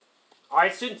All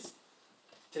right, students.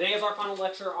 Today is our final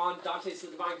lecture on Dante's The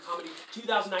Divine Comedy,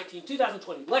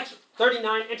 2019-2020. Lecture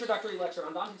 39, introductory lecture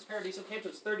on Dante's Paradiso,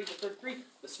 cantos 30 to 33,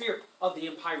 the Sphere of the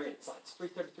Empyrean, slides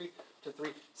 333 to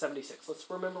 376. Let's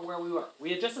remember where we were.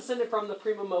 We had just ascended from the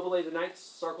Prima Mobile, the ninth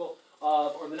circle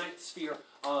of, or the ninth sphere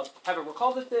of heaven.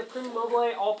 Recall that the Prima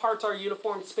Mobile, all parts are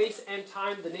uniform. Space and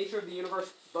time, the nature of the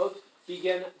universe, both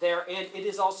begin there, and it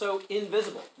is also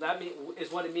invisible. That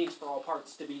is what it means for all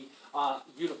parts to be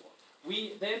uniform.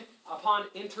 We then, upon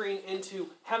entering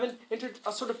into heaven, entered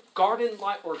a sort of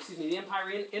garden-like, the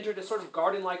Empyrean, entered a sort of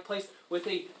garden-like place with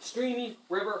a streaming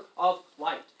river of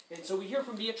light. And so we hear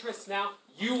from Beatrice now,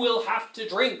 you will have to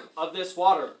drink of this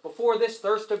water. Before this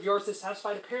thirst of yours is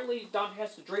satisfied, apparently Dante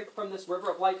has to drink from this river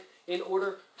of light in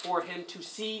order for him to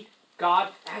see God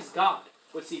as God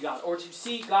would see God, or to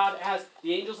see God as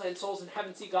the angels and souls in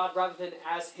heaven see God, rather than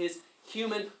as his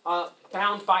human,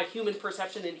 bound by human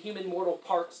perception and human mortal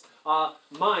parts,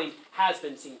 mind has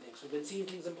been seeing things. We've been seeing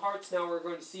things in parts, now we're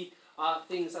going to see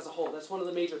things as a whole. That's one of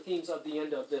the major themes of the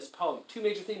end of this poem. Two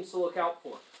major themes to look out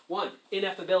for. One,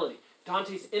 ineffability.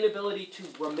 Dante's inability to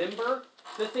remember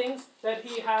the things that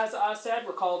he has said.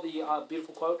 Recall the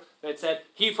beautiful quote that said,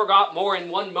 he forgot more in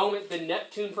one moment than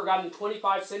Neptune forgot in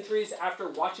 25 centuries after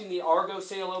watching the Argo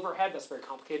sail overhead. That's a very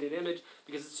complicated image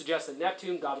because it suggests that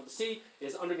Neptune, god of the sea,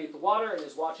 is underneath the water and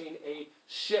is watching a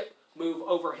ship move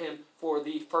over him for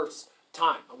the first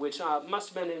time, which must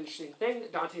have been an interesting thing.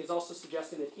 Dante is also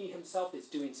suggesting that he himself is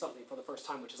doing something for the first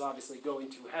time, which is obviously going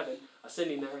to heaven,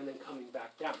 ascending there, and then coming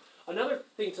back down. Another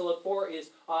thing to look for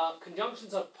is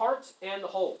conjunctions of parts and the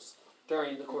wholes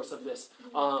during the course of this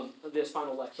this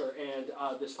final lecture and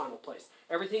this final place.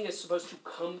 Everything is supposed to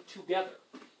come together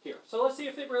here. So let's see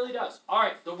if it really does. All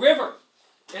right, the river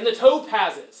and the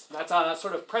topazes, that's a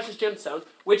sort of precious gemstone,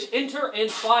 which enter and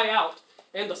fly out,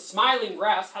 and the smiling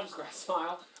grass, how does grass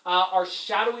smile, are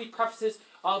shadowy prefaces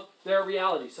of their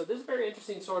reality. So this is a very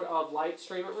interesting sort of light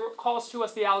stream. It recalls to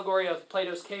us the allegory of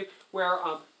Plato's cave, where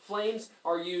flames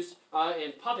are used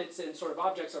and puppets and sort of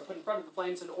objects are put in front of the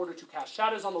flames in order to cast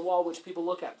shadows on the wall, which people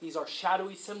look at. These are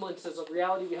shadowy semblances of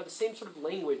reality. We have the same sort of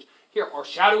language here, are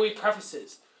shadowy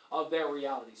prefaces of their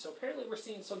reality. So apparently we're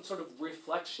seeing some sort of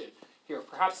reflection here.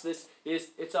 Perhaps this is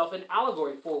itself an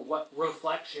allegory for what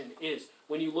reflection is.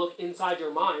 When you look inside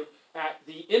your mind at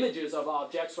the images of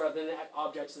objects rather than at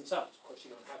objects themselves. Of course,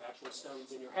 you don't have actual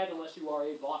stones in your head unless you are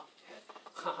a blockhead.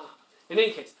 In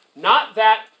any case, not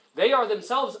that they are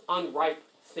themselves unripe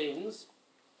things.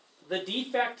 The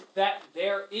defect that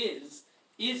there is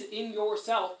in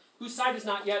yourself, whose sight is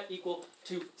not yet equal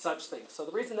to such things. So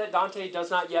the reason that Dante does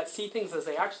not yet see things as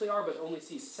they actually are, but only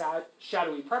sees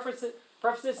shadowy prefaces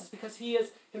is because he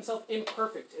is himself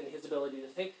imperfect in his ability to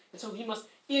think, and so he must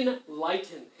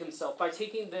enlighten himself by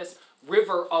taking this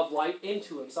river of light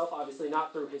into himself, obviously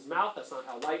not through his mouth, that's not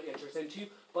how light enters into you,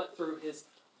 but through his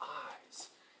eyes.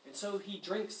 And so he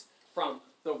drinks from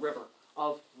the river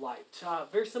of light.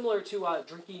 Very similar to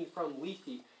drinking from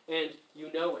Lethe and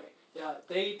Eunoe.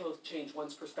 They both change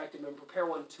one's perspective and prepare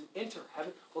one to enter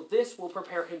heaven. Well, this will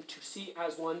prepare him to see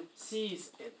as one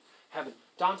sees in heaven.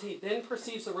 Dante then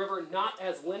perceives the river not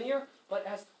as linear, but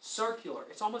as circular.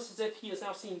 It's almost as if he is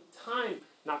now seeing time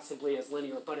not simply as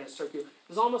linear, but as circular.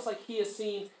 It's almost like he is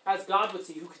seeing as God would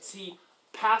see, who could see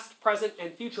past, present,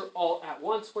 and future all at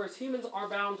once, whereas humans are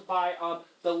bound by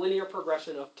the linear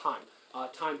progression of time.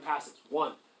 Time passes.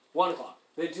 1 o'clock,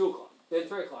 then 2 o'clock, then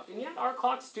 3 o'clock. And yet our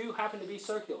clocks do happen to be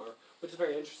circular, which is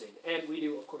very interesting. And we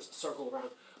do, of course, circle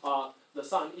around the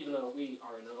sun, even though we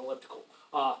are in an elliptical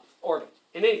orbit.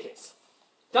 In any case,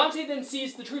 Dante then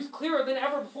sees the truth clearer than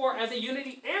ever before as a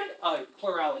unity and a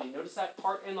plurality. Notice that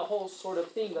part and the whole sort of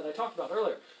theme that I talked about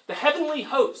earlier. The heavenly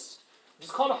host, which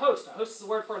is called a host. A host is a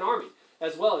word for an army,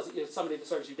 as well as somebody that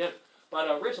serves you dinner.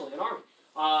 But originally, an army.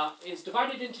 Is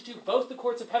divided into two, both the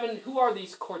courts of heaven. Who are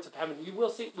these courts of heaven? We will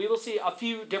see a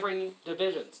few different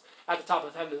divisions at the top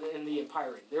of heaven in the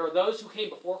Empyrean. There are those who came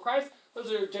before Christ. Those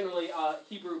are generally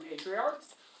Hebrew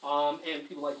patriarchs. And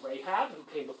people like Rahab, who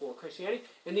came before Christianity,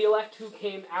 and the elect who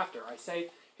came after. I say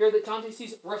here that Dante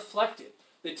sees reflected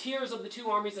the tiers of the two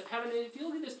armies of heaven. And if you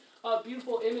look at this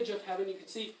beautiful image of heaven, you can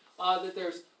see that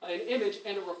there's an image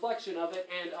and a reflection of it.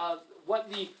 And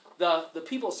what the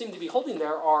people seem to be holding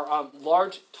there are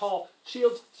large, tall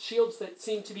shields that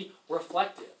seem to be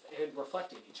reflective and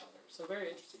reflecting each other. So very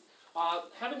interesting.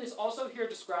 Heaven is also here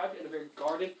described in a very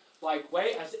garden-like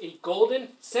way as a golden,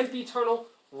 sempiternal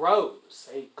rose,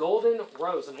 a golden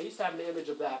rose. And I used to have an image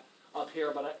of that up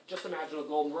here, but I just imagine a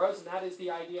golden rose, and that is the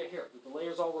idea here. The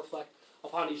layers all reflect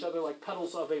upon each other like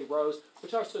petals of a rose,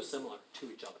 which are so similar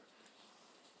to each other.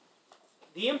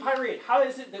 The Empyrean, how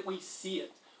is it that we see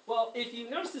it? Well, if you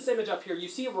notice this image up here, you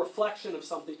see a reflection of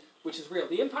something which is real.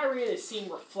 The Empyrean is seen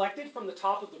reflected from the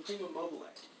top of the prima mobile,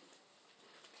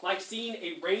 like seeing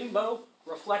a rainbow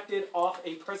reflected off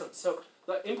a prism. So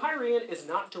the Empyrean is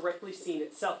not directly seen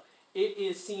itself. It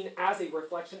is seen as a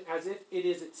reflection, as if it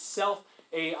is itself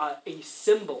a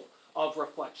symbol of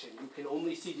reflection. You can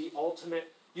only see the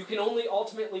ultimate. You can only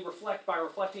ultimately reflect by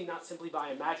reflecting, not simply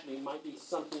by imagining. It might be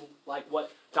something like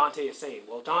what Dante is saying.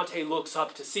 Well, Dante looks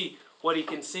up to see what he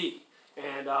can see.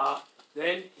 And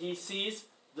then he sees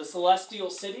the celestial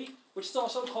city, which is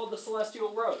also called the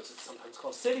celestial rose. It's sometimes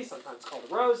called city, sometimes called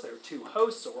a rose. There are two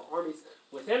hosts or armies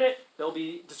within it. They'll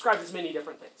be described as many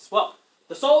different things. Well,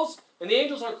 the souls and the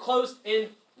angels are clothed in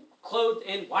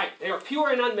white. They are pure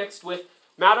and unmixed with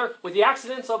matter, with the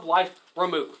accidents of life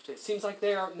removed. It seems like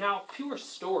they are now pure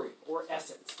story or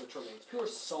essence which remains, pure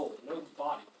soul, no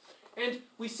body. And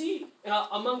we see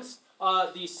amongst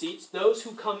these seats, those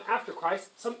who come after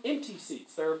Christ, some empty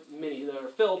seats. There are many that are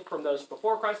filled from those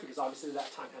before Christ, because obviously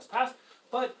that time has passed.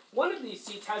 But one of these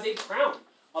seats has a crown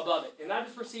above it, and that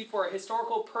is received for a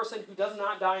historical person who does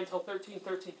not die until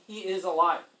 1313. He is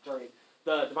alive during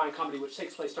the Divine Comedy, which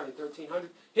takes place during 1300.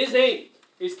 His name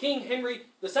is King Henry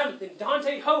VII, and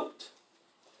Dante hoped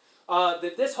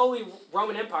that this Holy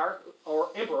Roman Empire, or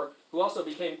Emperor, who also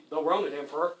became the Roman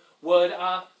Emperor, would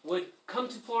come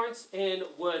to Florence and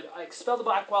would expel the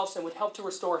Black Welfs and would help to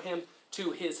restore him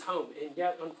to his home. And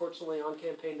yet, unfortunately, on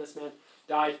campaign, this man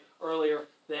died earlier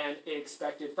than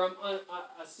expected from a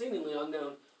seemingly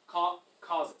unknown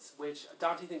causes, which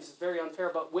Dante thinks is very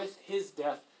unfair. But with his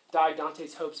death died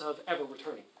Dante's hopes of ever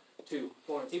returning to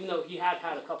Florence, even though he had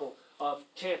had a couple of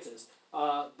chances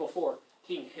before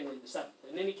King Henry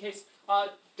VII. In any case,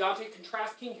 Dante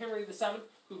contrasts King Henry VII,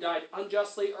 who died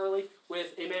unjustly early,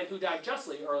 with a man who died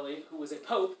justly early, who was a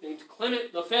pope named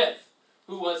Clement V,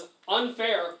 who was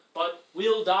unfair, but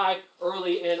will die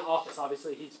early in office.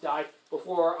 Obviously, he's died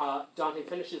before Dante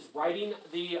finishes writing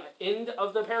the end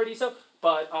of the Paradiso,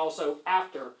 but also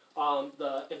after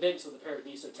the events of the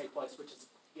Paradiso take place, which is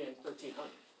in 1300.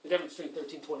 The difference between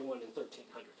 1321 and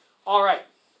 1300. All right.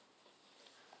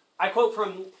 I quote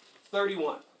from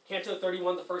 31, Canto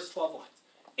 31, the first 12 lines.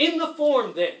 In the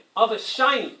form, then, of a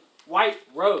shining white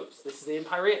rose, this is the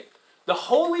Empyrean, the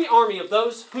holy army of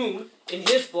those whom, in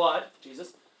his blood,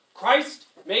 Jesus, Christ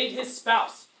made his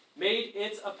spouse, made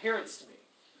its appearance to me.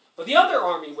 But the other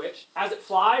army which, as it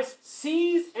flies,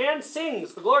 sees and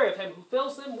sings the glory of him who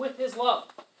fills them with his love,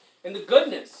 and the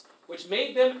goodness which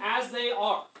made them as they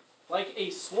are, like a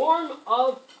swarm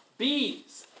of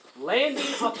bees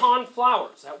landing upon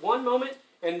flowers at one moment,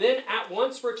 and then at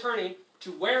once returning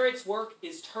to where its work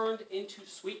is turned into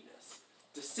sweetness,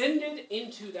 descended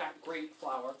into that great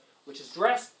flower, which is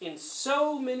dressed in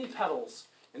so many petals,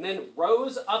 and then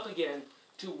rose up again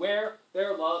to where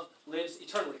their love lives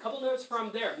eternally. A couple notes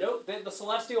from there. Note that the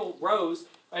celestial rose,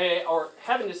 or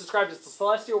heaven is described as the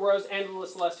celestial rose and the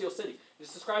celestial city.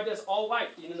 It's described as all white,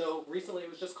 even though recently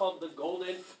it was just called the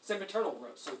golden sempiternal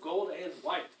rose. So gold and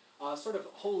white. Sort of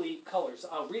holy colors,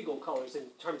 regal colors in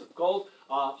terms of gold,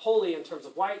 holy in terms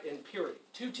of white, and purity.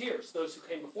 Two tiers, those who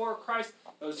came before Christ,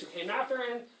 those who came after,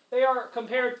 and they are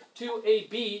compared to a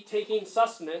bee taking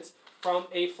sustenance from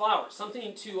a flower.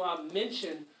 Something to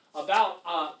mention about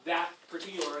that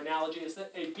particular analogy is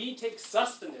that a bee takes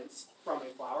sustenance from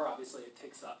a flower. Obviously,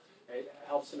 it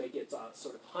helps to make it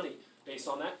sort of honey based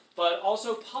on that, but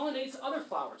also pollinates other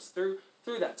flowers through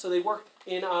that. So they work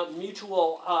in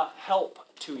mutual help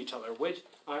to each other. Which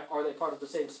are they part of the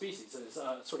same species?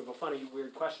 It's sort of a funny,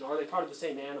 weird question. Are they part of the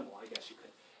same animal, I guess you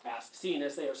could ask, seeing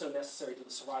as they are so necessary to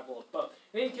the survival of both.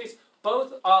 In any case,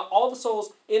 both, all the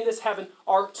souls in this heaven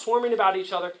are swarming about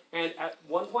each other, and at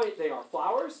one point they are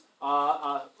flowers,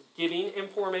 giving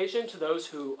information to those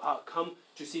who come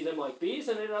to see them like bees,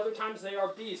 and at other times they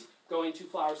are bees going to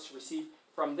flowers to receive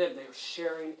from them. They are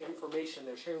sharing information,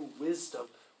 they're sharing wisdom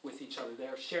with each other. They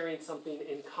are sharing something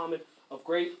in common of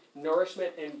great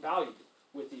nourishment and value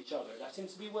with each other. That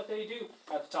seems to be what they do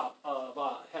at the top of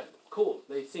heaven. Cool.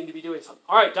 They seem to be doing something.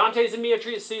 All right, Dante's and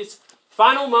Beatrice's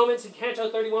final moments in Canto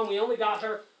 31. We only got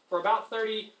her for about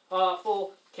 30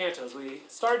 full cantos. We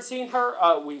started seeing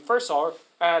her, we first saw her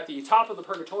at the top of the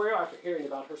Purgatorio after hearing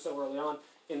about her so early on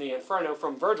in the Inferno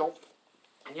from Virgil.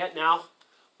 And yet now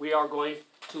we are going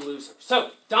to lose her.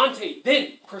 So Dante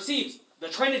then perceives the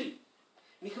Trinity.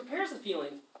 And he compares the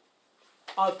feeling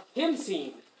of him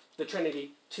seeing the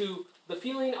Trinity to the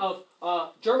feeling of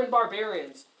German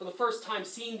barbarians for the first time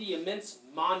seeing the immense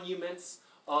monuments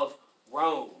of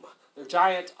Rome. They're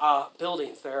giant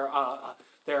buildings. They're not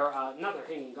their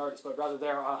hanging gardens, but rather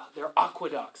they're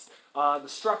aqueducts. The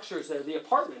structures there, the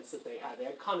apartments that they had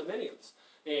condominiums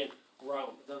in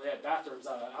Rome. Though they had bathrooms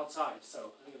outside,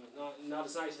 so not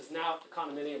as nice as now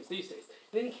condominiums these days.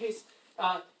 In any case,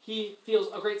 he feels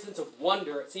a great sense of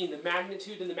wonder at seeing the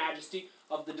magnitude and the majesty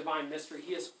of the divine mystery.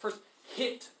 He is first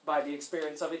hit by the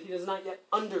experience of it. He does not yet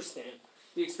understand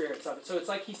the experience of it. So it's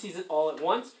like he sees it all at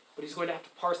once, but he's going to have to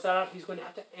parse that out. He's going to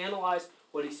have to analyze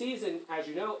what he sees, and as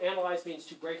you know, analyze means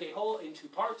to break a whole into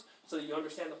parts so that you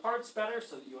understand the parts better,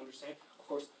 so that you understand, of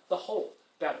course, the whole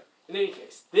better. In any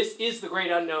case, this is the great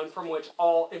unknown from which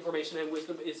all information and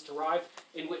wisdom is derived,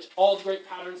 in which all the great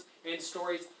patterns and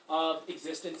stories of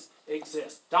existence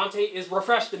exist. Dante is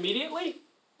refreshed immediately,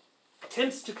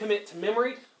 attempts to commit to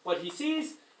memory what he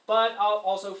sees, but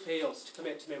also fails to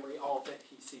commit to memory all that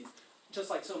he sees, just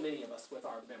like so many of us with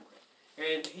our memory.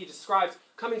 And he describes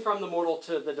coming from the mortal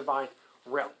to the divine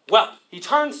realm. Well, he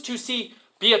turns to see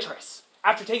Beatrice.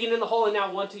 After taking in the whole and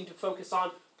now wanting to focus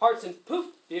on parts, and poof,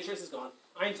 Beatrice is gone.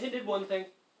 I intended one thing,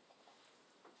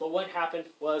 but what happened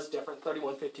was different.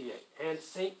 3158. And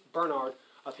St. Bernard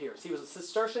appears. He was a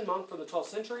Cistercian monk from the 12th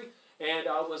century, and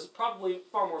was probably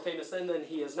far more famous then than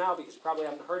he is now, because you probably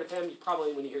haven't heard of him. You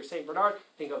probably, when you hear St. Bernard,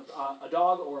 think of a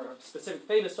dog or a specific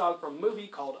famous dog from a movie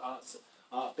called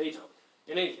Beethoven.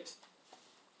 In any case,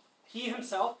 he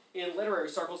himself, in literary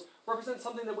circles, represents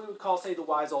something that we would call, say, the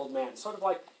wise old man. Sort of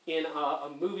like in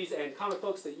movies and comic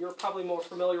books that you're probably more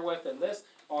familiar with than this.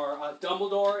 Or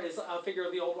Dumbledore is a figure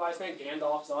of the old wise man.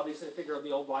 Gandalf is obviously a figure of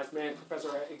the old wise man. Professor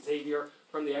Xavier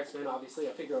from the X-Men, obviously a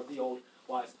figure of the old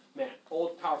wise man.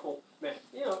 Old, powerful man.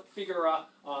 You know, figure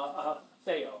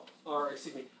Theo, or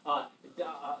excuse me,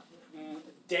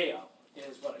 Deo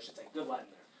is what I should say. Good Latin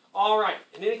there. All right.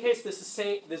 In any case, this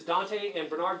is Dante and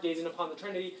Bernard gazing upon the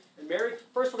Trinity and Mary.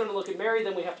 First, we're going to look at Mary.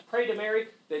 Then we have to pray to Mary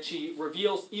that she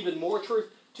reveals even more truth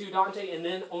to Dante, and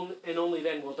then and only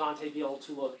then will Dante be able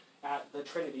to look at the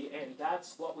Trinity, and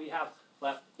that's what we have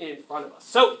left in front of us.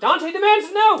 So Dante demands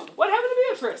to know what happened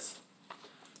to Beatrice,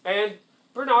 and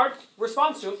Bernard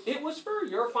responds to him, "It was for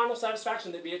your final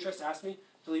satisfaction that Beatrice asked me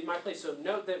to leave my place." So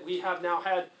note that we have now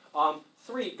had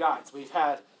 3 guides. We've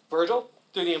had Virgil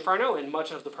through the Inferno and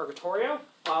much of the Purgatorio.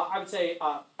 I would say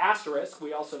asterisk.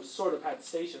 We also sort of had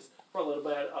Statius for a little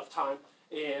bit of time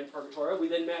in Purgatorio. We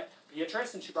then met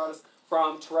Beatrice, and she brought us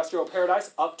from terrestrial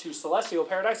paradise up to celestial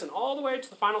paradise and all the way to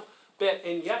the final bit.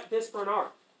 And yet this Bernard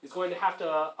is going to have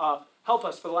to help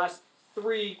us for the last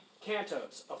 3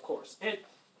 cantos, of course. And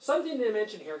something to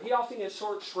mention here, he often gets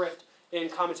short shrift in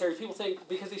commentary. People think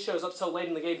because he shows up so late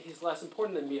in the game, he's less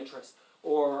important than Beatrice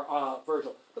or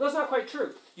Virgil. But that's not quite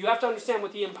true. You have to understand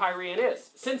what the Empyrean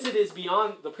is. Since it is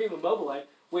beyond the prima mobile,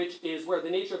 which is where the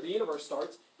nature of the universe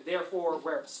starts, therefore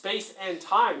where space and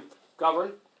time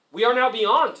govern, we are now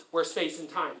beyond where space and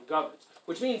time governs,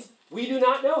 which means we do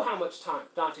not know how much time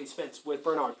Dante spends with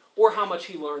Bernard or how much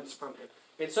he learns from him.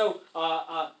 And so,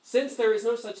 since there is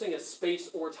no such thing as space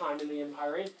or time in the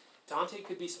Empyrean, Dante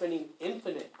could be spending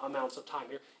infinite amounts of time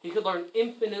here. He could learn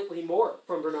infinitely more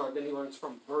from Bernard than he learns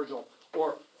from Virgil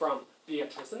or from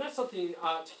Beatrice. And that's something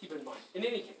to keep in mind. In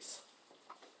any case,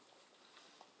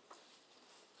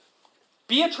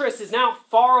 Beatrice is now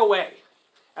far away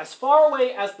as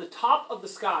the top of the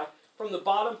sky from the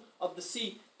bottom of the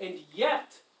sea, and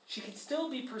yet she can still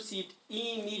be perceived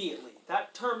immediately.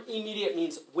 That term immediate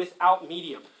means without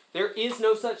medium. There is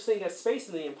no such thing as space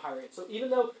in the Empyrean. So even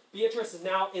though Beatrice is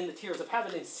now in the tiers of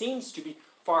heaven and seems to be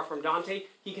far from Dante,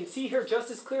 he can see her just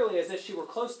as clearly as if she were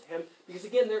close to him, because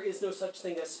again, there is no such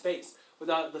thing as space.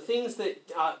 The things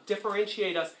that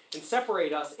differentiate us and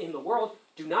separate us in the world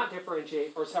do not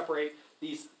differentiate or separate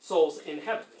these souls in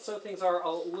heaven. So things are a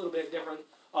little bit different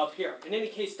up here. In any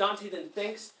case, Dante then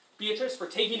thanks Beatrice for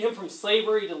taking him from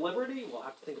slavery to liberty. We'll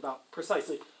have to think about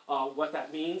precisely what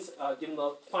that means, given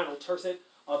the final tercet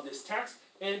of this text.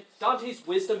 And Dante's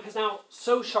wisdom has now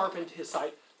so sharpened his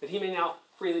sight that he may now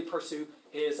freely pursue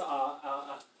his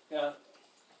ideal.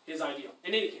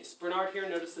 In any case, Bernard here,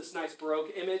 notice this nice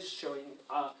Baroque image showing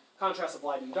contrast of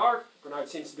light and dark. Bernard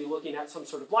seems to be looking at some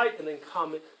sort of light and then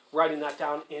writing that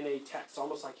down in a text,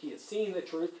 almost like he is seeing the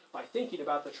truth by thinking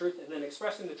about the truth and then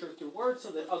expressing the truth through words so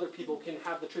that other people can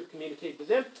have the truth communicated to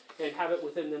them and have it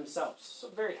within themselves. So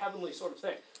a very heavenly sort of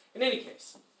thing. In any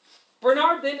case,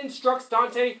 Bernard then instructs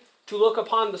Dante to look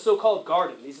upon the so-called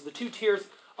garden. These are the 2 tiers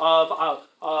of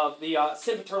the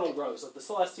sempiternal groves of the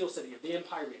celestial city of the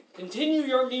Empyrean. Continue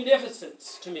your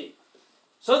munificence to me,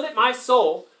 so that my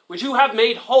soul, which you have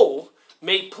made whole,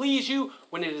 may please you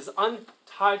when it is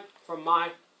untied from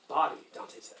my body,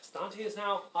 Dante says. Dante is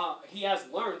now, he has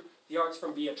learned the arts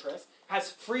from Beatrice, has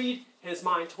freed his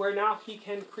mind to where now he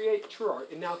can create true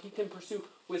art, and now he can pursue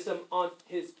wisdom on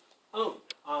his own.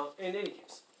 In any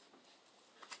case,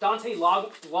 Dante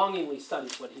longingly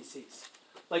studies what he sees,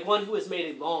 like one who has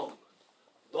made a long,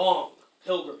 long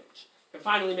pilgrimage, and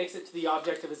finally makes it to the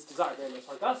object of his desire, very much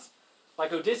like us.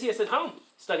 Like Odysseus at home,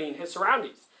 studying his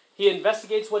surroundings. He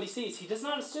investigates what he sees. He does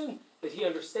not assume that he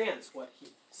understands what he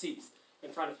sees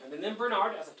in front of him. And then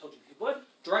Bernard, as I told you he would,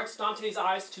 directs Dante's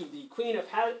eyes to the Queen of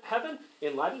Heaven.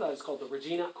 In Latin, that is called the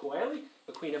Regina Coeli.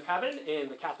 The Queen of Heaven in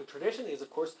the Catholic tradition is, of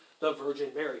course, the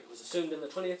Virgin Mary, who was assumed in the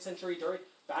 20th century during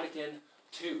Vatican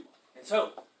II. And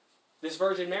so, this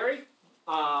Virgin Mary,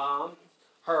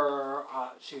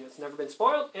 she has never been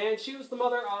spoiled, and she was the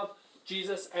mother of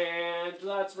Jesus, and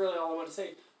that's really all I want to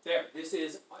say there. This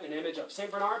is an image of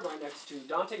St. Bernard right next to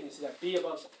Dante, and you see that B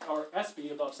above, or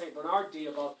SB above St. Bernard, D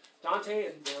above Dante,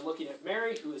 and they're looking at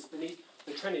Mary, who is beneath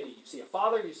the Trinity. You see a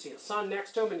father, you see a son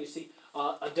next to him, and you see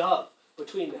a dove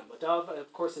between them. A dove,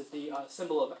 of course, is the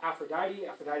symbol of Aphrodite.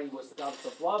 Aphrodite was the goddess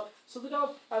of love. So the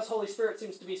dove, as Holy Spirit,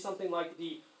 seems to be something like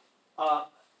the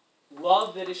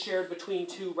love that is shared between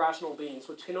two rational beings,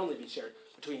 which can only be shared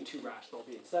between two rational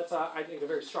beings. That's, I think, a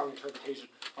very strong interpretation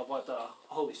of what the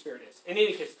Holy Spirit is. In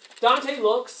any case, Dante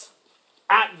looks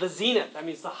at the zenith. That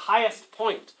means the highest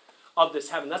point of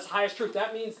this heaven. That's the highest truth.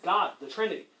 That means God, the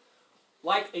Trinity.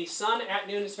 Like a sun at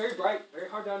noon, it's very bright, very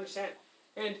hard to understand.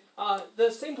 And the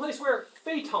same place where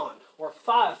Phaethon, or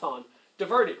Phaethon,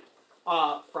 diverted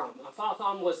from.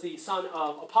 Phaethon was the son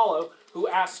of Apollo, who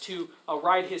asked to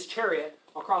ride his chariot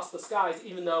across the skies,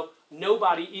 even though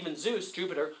nobody, even Zeus,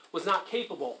 Jupiter, was not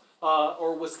capable,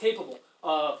 or was capable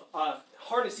of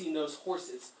harnessing those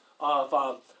horses of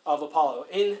Apollo.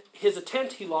 In his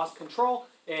attempt, he lost control,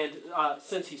 and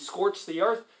since he scorched the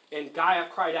earth, and Gaia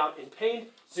cried out in pain,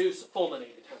 Zeus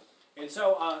fulminated him. And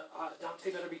so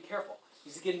Dante better be careful.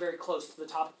 He's getting very close to the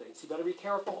top of things. He better be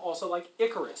careful also like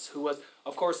Icarus, who was,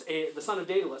 of course, the son of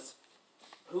Daedalus,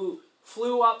 who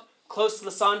flew up close to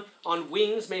the sun on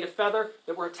wings made of feather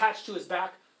that were attached to his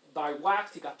back by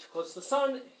wax. He got too close to the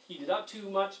sun, heated up too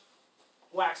much,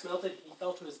 wax melted, he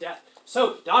fell to his death.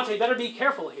 So Dante better be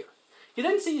careful here. He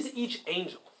then sees each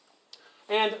angel.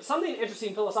 And something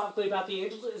interesting philosophically about the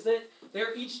angels is that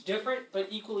they're each different but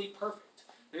equally perfect.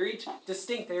 They're each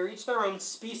distinct. They're each their own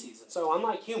species. And so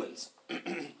unlike humans,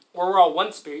 where we're all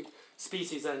one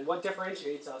species, and what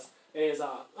differentiates us is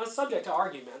subject to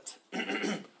argument.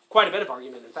 Quite a bit of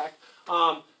argument, in fact.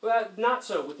 But not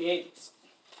so with the angels.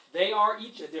 They are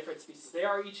each a different species. They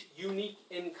are each unique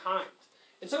in kind.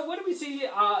 And so what do we see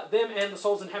them and the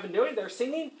souls in heaven doing? They're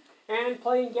singing and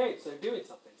playing games. They're doing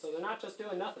something. So they're not just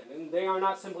doing nothing. And they are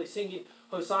not simply singing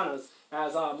hosannas,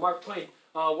 as Mark Twain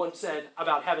once said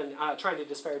about heaven, trying to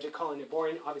disparage it, calling it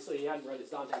boring. Obviously, he hadn't read his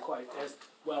Dante quite as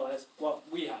well as,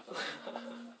 we have.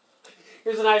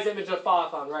 Here's a nice image of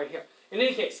Phaethon right here. In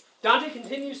any case, Dante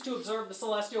continues to observe the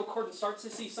celestial court and starts to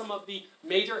see some of the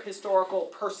major historical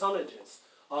personages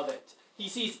of it. He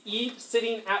sees Eve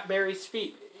sitting at Mary's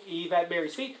feet. Eve at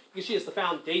Mary's feet because she is the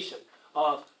foundation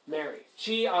of Mary.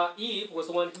 Eve was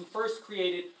the one who first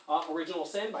created original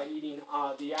sin by eating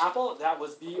the apple. That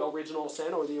was the original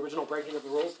sin, or the original breaking of the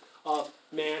rules of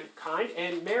mankind.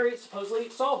 And Mary supposedly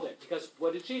solved it, because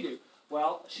what did she do?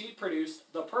 Well, she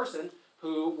produced the person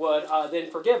who would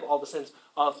then forgive all the sins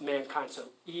of mankind. So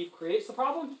Eve creates the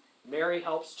problem. Mary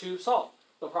helps to solve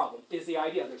the problem, is the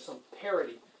idea. There's some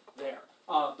parity there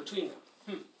between them.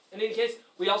 In any case,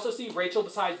 we also see Rachel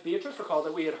besides Beatrice. Recall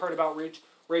that we had heard about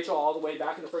Rachel all the way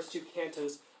back in the first two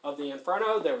cantos of the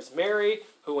Inferno. There was Mary,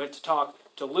 who went to talk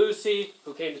to Lucy,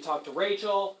 who came to talk to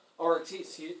Rachel, or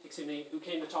excuse me, who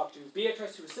came to talk to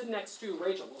Beatrice, who was sitting next to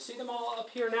Rachel. We'll see them all up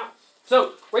here now.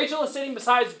 So, Rachel is sitting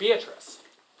beside Beatrice.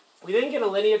 We then get a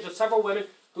lineage of several women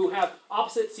who have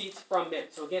opposite seats from men.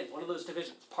 So again, one of those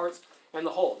divisions, parts and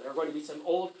the whole. There are going to be some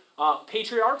old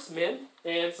patriarchs, men,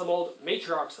 and some old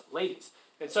matriarchs, ladies.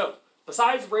 And so,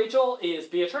 besides Rachel is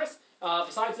Beatrice.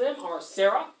 Besides them are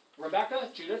Sarah, Rebecca,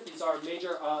 Judith. These are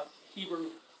major Hebrew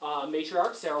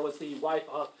matriarchs. Sarah was the wife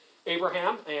of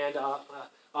Abraham, and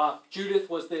Judith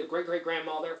was the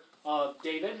great-great-grandmother of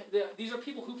David. These are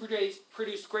people who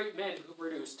produced great men who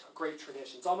produced great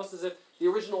traditions. Almost as if the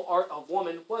original art of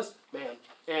woman was man,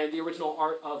 and the original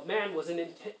art of man was an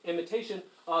imitation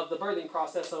of the birthing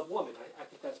process of woman. I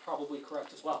think that's probably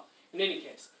correct as well. In any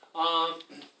case,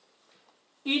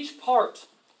 each part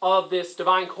of this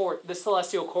divine court, this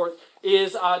celestial court,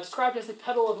 is described as the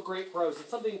petal of a great rose. And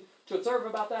something to observe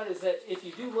about that is that if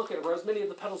you do look at a rose, many of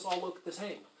the petals all look the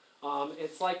same.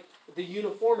 It's like the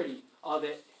uniformity of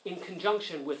it in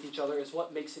conjunction with each other is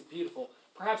what makes it beautiful.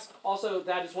 Perhaps also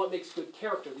that is what makes good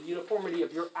character, the uniformity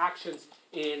of your actions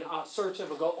in search of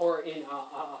a goal, or in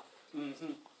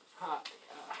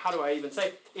how do I even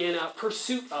say, in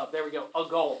pursuit of, there we go, a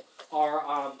goal, or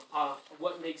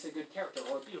what makes a good character,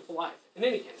 or a beautiful life. In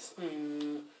any case,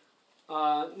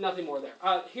 nothing more there.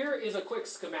 Here is a quick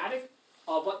schematic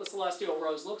of what the celestial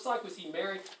rose looks like. We see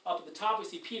Mary up at the top. We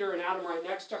see Peter and Adam right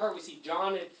next to her. We see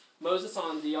John and Moses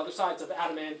on the other sides of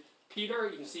Adam and Peter.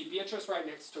 You can see Beatrice right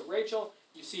next to Rachel.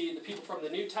 You see the people from the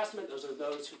New Testament. Those are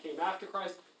those who came after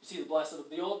Christ. You see the blessed of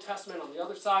the Old Testament on the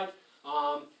other side.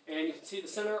 And you can see the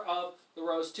center of the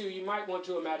rose, too. You might want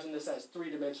to imagine this as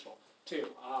three-dimensional, too.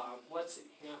 Let's see.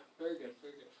 Yeah, very good,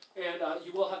 very good. And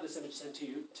you will have this image sent to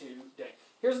you today.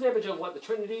 Here's an image of what the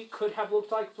Trinity could have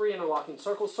looked like. Three interlocking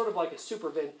circles, sort of like a super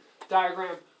Venn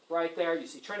diagram right there. You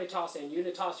see Trinitas and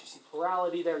Unitas. You see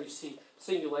plurality there. You see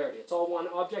singularity. It's all one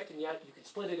object, and yet you can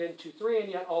split it into three,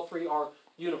 and yet all three are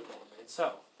uniform. And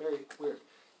so, very weird.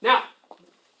 Now,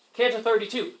 Cantor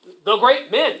 32, the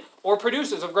great men, or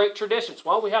producers of great traditions.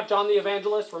 Well, we have John the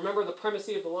Evangelist. Remember, the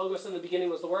primacy of the Logos in the beginning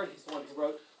was the Word. He's the one who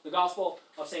wrote the Gospel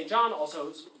of St. John,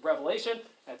 also Revelation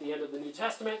at the end of the New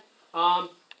Testament.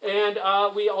 And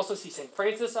we also see St.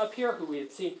 Francis up here, who we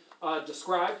had seen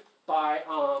described by,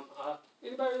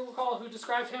 anybody recall who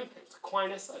described him? It's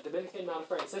Aquinas, a Dominican, not a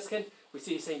Franciscan. We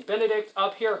see St. Benedict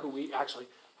up here, who we actually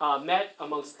met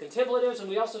amongst contemplatives. And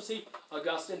we also see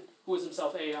Augustine, who was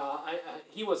himself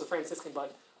he was a Franciscan,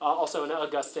 but also an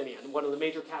Augustinian, one of the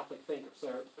major Catholic thinkers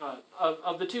there,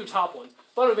 of the two top ones.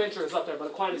 Bonaventure is up there, but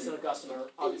Aquinas and Augustine are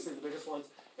obviously the biggest ones.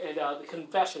 And the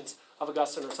Confessions of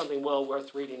Augustine are something well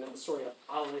worth reading in the story of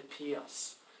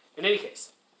Alypius. In any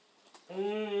case,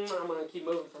 I'm going to keep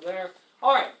moving from there.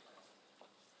 All right.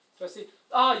 Do I see?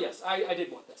 Yes, I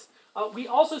did want this. We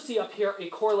also see up here a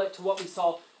correlate to what we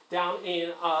saw down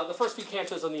in the first few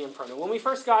cantos of the Inferno. When we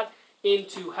first got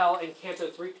into hell in Canto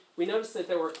 3, we noticed that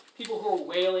there were people who were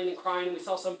wailing and crying, and we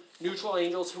saw some neutral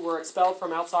angels who were expelled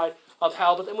from outside of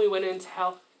hell, but then we went into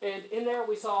hell, and in there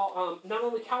we saw not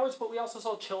only cowards, but we also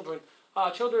saw children.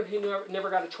 Children who never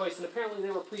got a choice, and apparently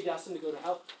they were predestined to go to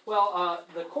hell. Well,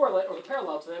 the correlate, or the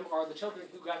parallel to them, are the children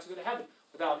who got to go to heaven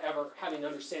without ever having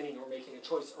understanding or making a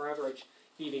choice or ever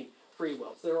achieving free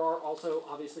will. So there are also,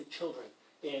 obviously, children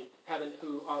in heaven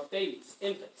who are babies,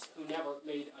 infants, who never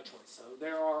made a choice. So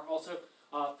there are also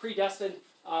predestined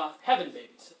heaven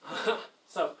babies.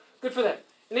 So, good for them.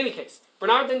 In any case,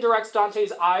 Bernard then directs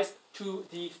Dante's eyes to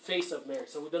the face of Mary.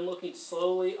 So we've been looking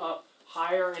slowly up,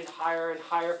 higher and higher and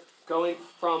higher, going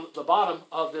from the bottom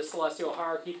of the celestial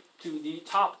hierarchy to the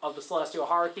top of the celestial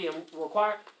hierarchy. And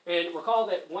recall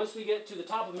that once we get to the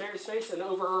top of Mary's face and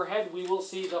over her head, we will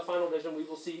see the final vision. We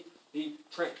will see the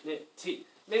Trinity.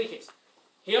 In any case,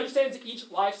 he understands each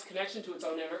life's connection to its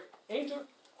own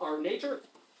nature.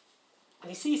 And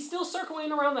you see, still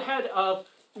circling around the head of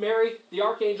Mary, the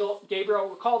Archangel Gabriel.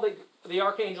 Recall that the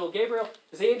Archangel Gabriel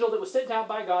is the angel that was sent down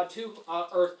by God to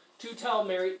earth to tell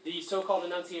Mary the so-called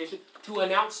Annunciation, to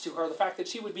announce to her the fact that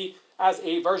she would be, as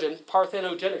a virgin,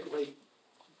 parthenogenically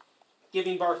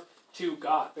giving birth to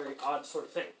God. Very odd sort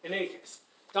of thing. In any case,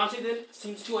 Dante then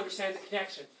seems to understand the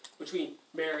connection between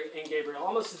Mary and Gabriel,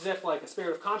 almost as if like a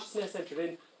spirit of consciousness entered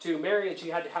into Mary, and she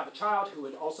had to have a child who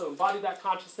would also embody that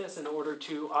consciousness in order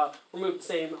to remove the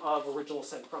stain of original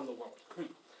sin from the world.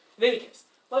 In any case,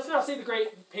 let's now see the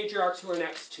great patriarchs who are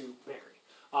next to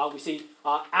Mary. We see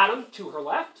Adam to her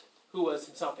left, who was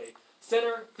himself a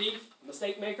sinner, thief,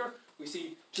 mistake maker. We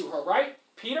see to her right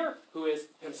Peter, who is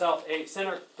himself a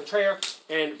sinner, betrayer,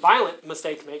 and violent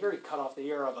mistake maker. He cut off the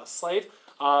ear of a slave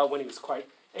when he was quite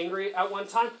angry at one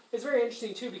time. It's very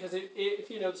interesting, too, because if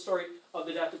you know the story of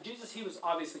the death of Jesus, he was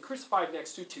obviously crucified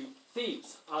next to two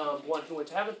thieves, one who went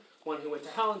to heaven, one who went to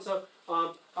hell. And so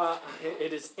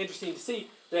it is interesting to see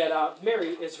that Mary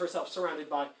is herself surrounded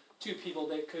by two people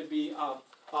that could be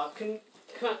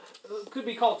could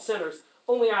be called sinners.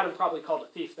 Only Adam probably called a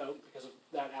thief, though, because of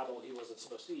that apple he wasn't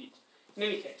supposed to eat. In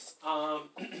any case,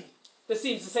 this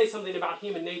seems to say something about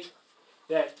human nature,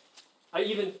 that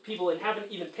even people in heaven,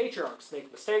 even patriarchs make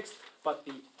mistakes, but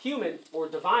the human or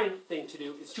divine thing to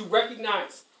do is to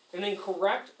recognize and then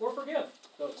correct or forgive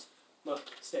those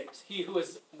mistakes. He who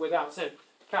is without sin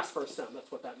cast first stone.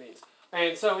 That's what that means.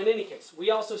 And so, in any case, we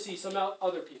also see some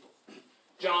other people.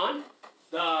 John,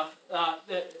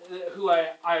 who I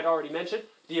had already mentioned,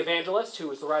 the evangelist,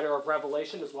 who is the writer of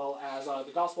Revelation as well as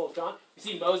the Gospel of John. We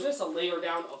see Moses, a layer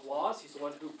down of laws. He's the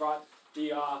one who brought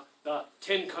the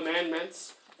Ten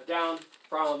Commandments down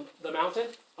from the mountain.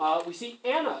 We see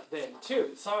Anna then,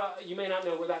 too. So you may not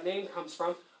know where that name comes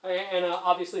from. Anna,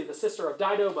 obviously the sister of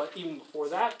Dido, but even before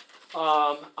that,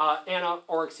 Anna,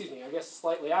 or excuse me, I guess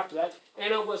slightly after that,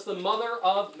 Anna was the mother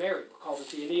of Mary. Recall that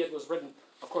the Aeneid was written,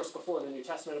 of course, before the New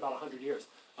Testament, about 100 years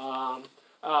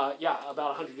about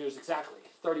 100 years exactly.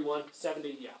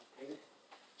 3170, yeah.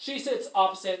 She sits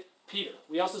opposite Peter.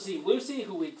 We also see Lucy,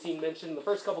 who we'd seen mentioned in the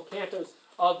first couple cantos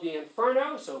of the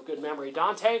Inferno, so good memory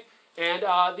Dante. And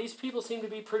these people seem to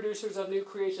be producers of new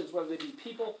creations, whether they be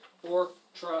people or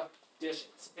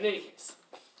traditions. In any case,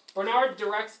 Bernard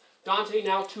directs Dante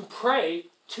now to pray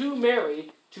to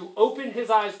Mary to open his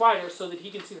eyes wider so that he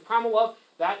can see the primal love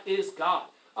that is God.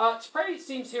 To pray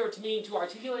seems here to mean to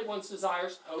articulate one's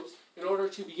desires, hopes, in order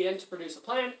to begin to produce a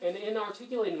plan, and in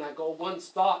articulating that goal, one's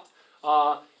thought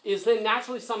is then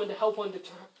naturally summoned to help one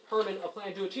determine a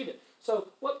plan to achieve it. So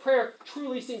what prayer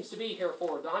truly seems to be here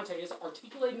for Dante is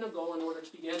articulating a goal in order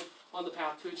to begin on the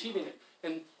path to achieving it.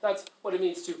 And that's what it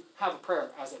means to have a prayer,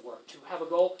 as it were, to have a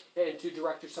goal and to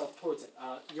direct yourself towards it.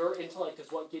 Your intellect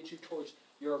is what gets you towards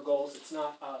your goals. It's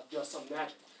not just some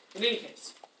magic. In any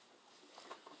case,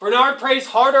 Bernard prays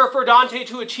harder for Dante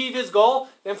to achieve his goal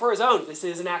than for his own. This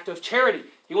is an act of charity.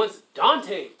 He wants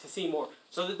Dante to see more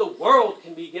so that the world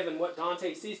can be given what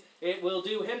Dante sees. It will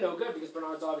do him no good because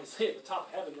Bernard's obviously at the top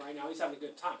of heaven right now. He's having a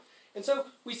good time. And so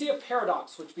we see a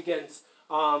paradox which begins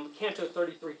Canto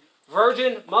 33.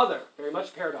 Virgin mother, very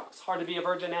much paradox. Hard to be a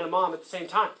virgin and a mom at the same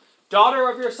time. Daughter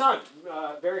of your son,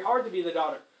 very hard to be the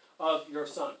daughter of your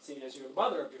son, seeing as you're the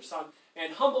mother of your son.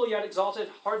 And humble yet exalted,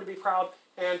 hard to be proud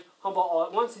and humble all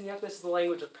at once. And yet this is the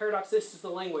language of paradox. This is the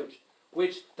language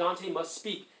which Dante must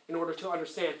speak in order to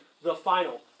understand the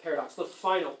final paradox, the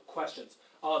final questions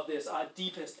of this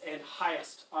deepest and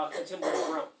highest contemplative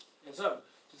realm. And so,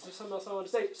 is there something else I want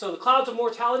to say? So the clouds of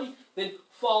mortality then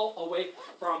fall away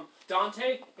from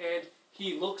Dante, and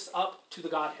he looks up to the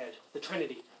Godhead, the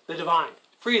Trinity, the divine,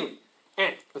 freely,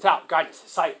 and without guidance.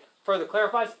 His sight further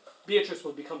clarifies. Beatrice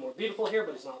will become more beautiful here,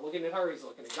 but he's not looking at her, he's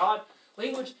looking at God.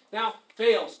 Language now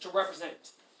fails to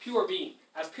represent pure being,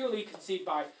 as purely conceived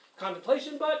by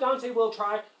contemplation, but Dante will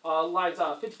try. Lines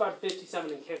 55 to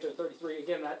 57 in Canto 33.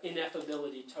 Again, that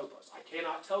ineffability topos. I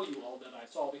cannot tell you all that I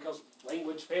saw because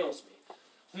language fails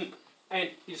me. And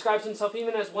he describes himself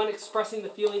even as one expressing the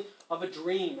feeling of a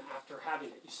dream after having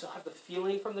it. You still have the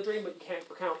feeling from the dream, but you can't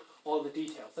recount all the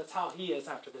details. That's how he is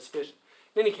after this vision.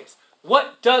 In any case,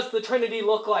 what does the Trinity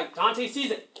look like? Dante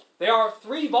sees it. There are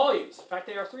 3 volumes. In fact,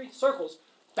 they are 3 circles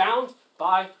bound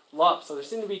by love. So there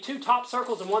seem to be 2 top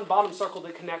circles and 1 bottom circle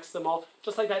that connects them all,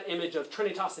 just like that image of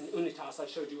Trinitas and Unitas I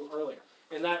showed you earlier.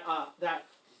 And that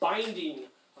binding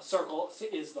circle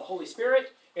is the Holy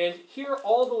Spirit, and here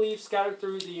all the leaves scattered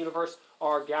through the universe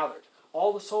are gathered.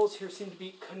 All the souls here seem to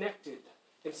be connected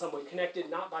in some way, connected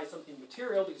not by something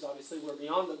material, because obviously we're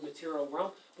beyond the material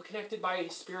realm, but connected by a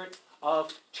spirit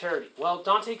of charity. Well,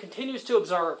 Dante continues to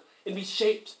observe and be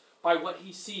shaped by what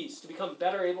he sees to become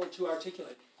better able to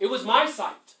articulate. It was my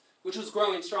sight which was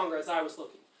growing stronger as I was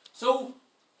looking. So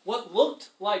what looked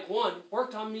like one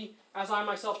worked on me as I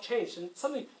myself changed. And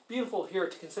something beautiful here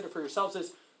to consider for yourselves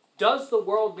is, does the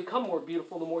world become more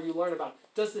beautiful the more you learn about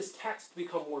it? Does this text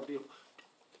become more beautiful?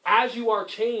 As you are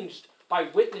changed by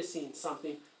witnessing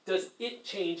something, does it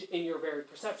change in your very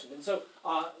perception? And so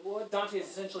what Dante is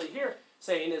essentially here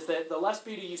saying is that the less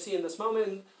beauty you see in this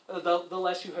moment, the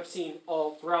less you have seen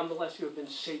all throughout, the less you have been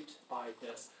shaped by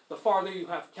this. The farther you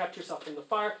have kept yourself from the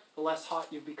fire, the less hot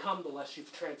you've become, the less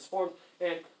you've transformed.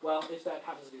 And, well, if that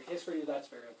happens to be the case for you, that's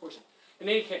very unfortunate. In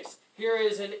any case, here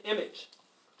is an image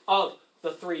of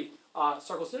the 3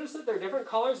 circles. Notice that they're different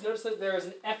colors. Notice that there is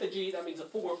an effigy, that means a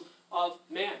form of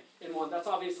man in one. That's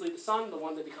obviously the Son, the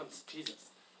one that becomes Jesus.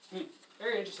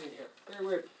 Very interesting here. Very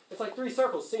weird. It's like 3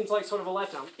 circles. Seems like sort of a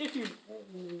letdown, if you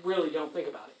really don't think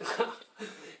about it.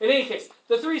 In any case,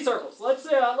 the 3 circles. Let's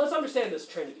understand this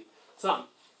Trinity.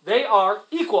 They are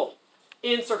equal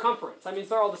in circumference. That means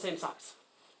they're all the same size.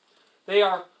 They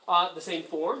are the same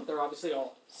form. They're obviously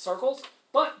all circles,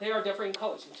 but they are differing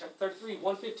colors. You can check 33,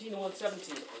 115, and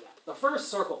 117 on that. The first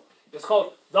circle is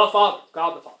called the Father,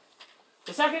 God the Father.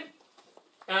 The second,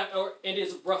 it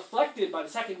is reflected by the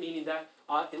second, meaning that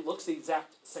it looks the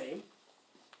exact same,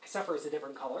 except for it's a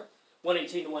different color,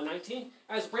 118 to 119,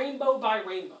 as rainbow by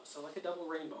rainbow. So like a double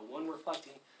rainbow, one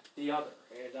reflecting the other.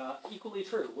 And equally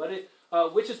true.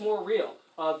 Which is more real?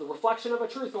 The reflection of a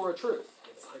truth or a truth?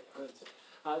 It's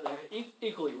like they're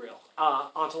equally real,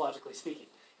 ontologically speaking.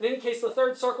 In any case, the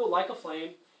third circle, like a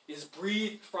flame, is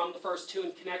breathed from the first 2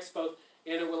 and connects both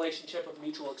in a relationship of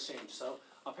mutual exchange. So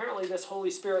apparently this Holy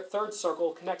Spirit third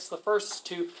circle connects the first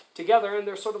 2 together, and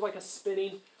they're sort of like a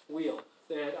spinning wheel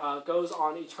that goes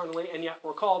on eternally. And yet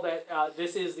recall that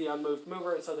this is the unmoved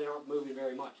mover, and so they aren't moving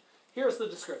very much. Here's the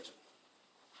description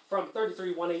from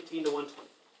 33, 118 to 120.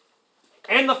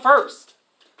 And the first,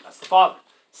 that's the Father,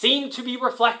 seemed to be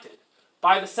reflected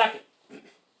by the second,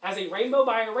 as a rainbow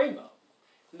by a rainbow,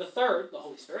 And the third, the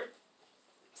Holy Spirit,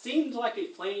 seemed like a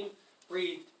flame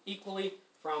breathed equally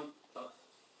from both.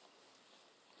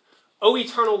 O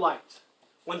eternal light,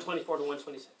 124 to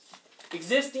 126.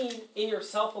 Existing in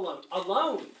yourself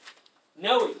alone,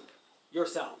 knowing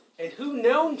yourself, and who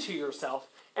known to yourself,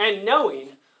 and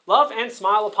knowing, love and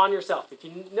smile upon yourself. If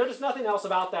you notice nothing else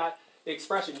about that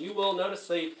expression, you will notice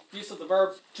the use of the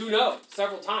verb to know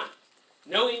several times.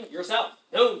 Knowing yourself,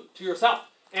 known to yourself,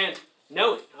 and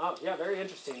knowing. Oh, yeah, very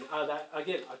interesting. That,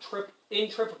 again, in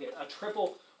triplicate, a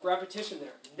triple repetition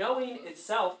there. Knowing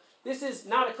itself, this is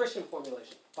not a Christian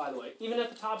formulation, by the way. Even at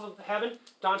the top of heaven,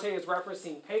 Dante is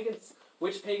referencing pagans.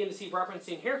 Which pagan is he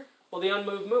referencing here? Well, the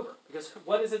unmoved mover. Because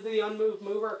what is it that the unmoved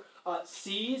mover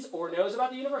sees or knows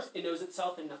about the universe? It knows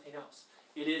itself and nothing else.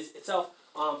 It is itself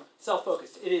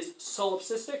self-focused. It is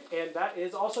solipsistic, and that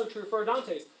is also true for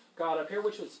Dante's God up here,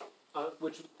 which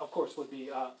of course would be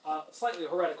a slightly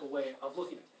heretical way of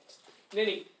looking at things. In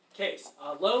any case,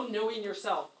 alone knowing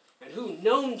yourself, and who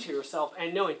known to yourself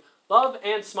and knowing, love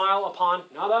and smile upon,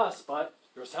 not us, but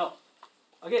yourself.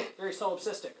 Again, very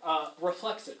solipsistic,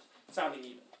 reflexive sounding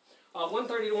even.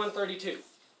 130 to 132.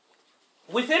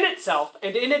 Within itself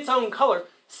and in its own color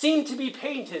seemed to be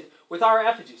painted with our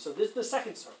effigy. So this is the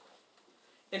second circle.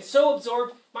 And so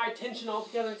absorbed my attention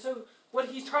altogether. And so what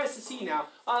he tries to see now,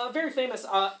 a very famous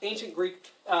ancient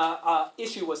Greek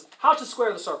issue was how to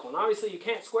square the circle. And obviously you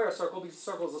can't square a circle because a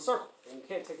circle is a circle. And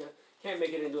you can't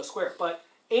make it into a square. But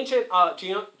ancient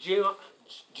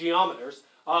geometers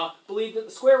believed that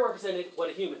the square represented what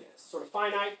a human is. Sort of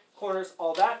finite, corners,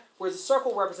 all that. Whereas the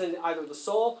circle represented either the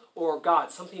soul or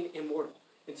God, something immortal.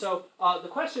 And so the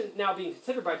question now being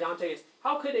considered by Dante is,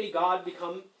 how could a God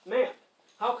become man?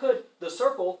 How could the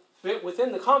circle fit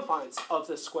within the confines of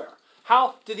this square?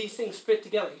 How do these things fit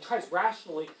together? He tries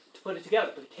rationally to put it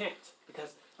together, but he can't,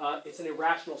 because it's an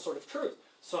irrational sort of truth.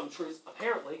 Some truths,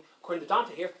 apparently, according to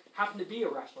Dante here, happen to be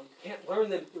irrational. You can't learn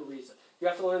them through reason. You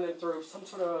have to learn them through some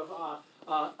sort of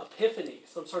epiphany,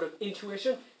 some sort of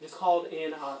intuition. It's called,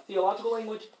 in theological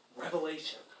language,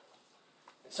 revelation.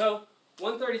 And so,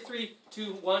 133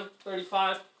 to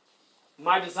 135,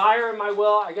 my desire and my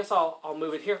will, I guess I'll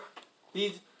move it here.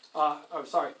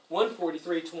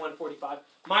 143 to 145.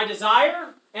 My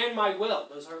desire and my will.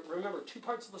 Those are, remember, two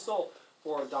parts of the soul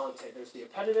for Dante. There's the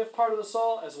appetitive part of the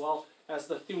soul as well as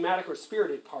the thematic or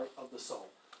spirited part of the soul.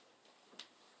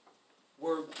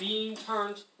 We're being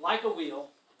turned like a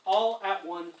wheel, all at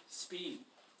one speed,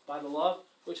 by the love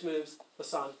which moves the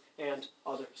sun and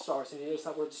other stars. And you notice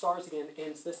that word stars again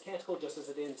ends this canticle just as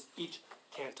it ends each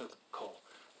canticle.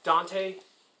 Dante,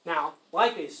 now,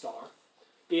 like a star,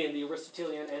 in the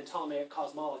Aristotelian and Ptolemaic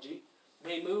cosmology,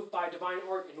 may move by divine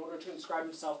art in order to inscribe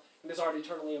himself in his art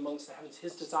eternally amongst the heavens.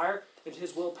 His desire and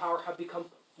his willpower have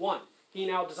become one. He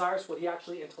now desires what he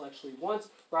actually intellectually wants,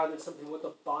 rather than something what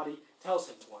the body tells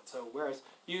him to want. So whereas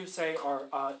you, say, are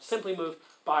simply moved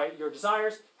by your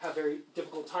desires, have very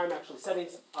difficult time actually setting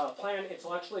a plan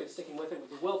intellectually and sticking with it with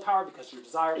your willpower because your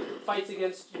desire fights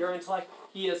against your intellect,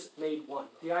 he has made one.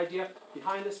 The idea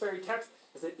behind this very text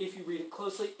is that if you read it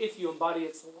closely, if you embody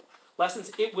its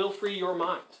lessons, it will free your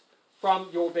mind from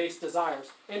your base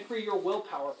desires and free your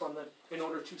willpower from them in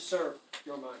order to serve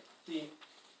your mind. The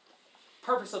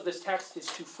purpose of this text is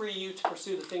to free you to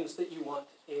pursue the things that you want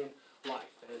in life.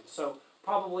 And so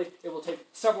probably it will take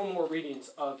several more readings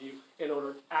of you in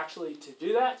order actually to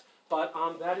do that. But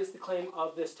that is the claim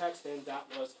of this text, and that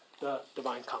was the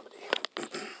Divine Comedy.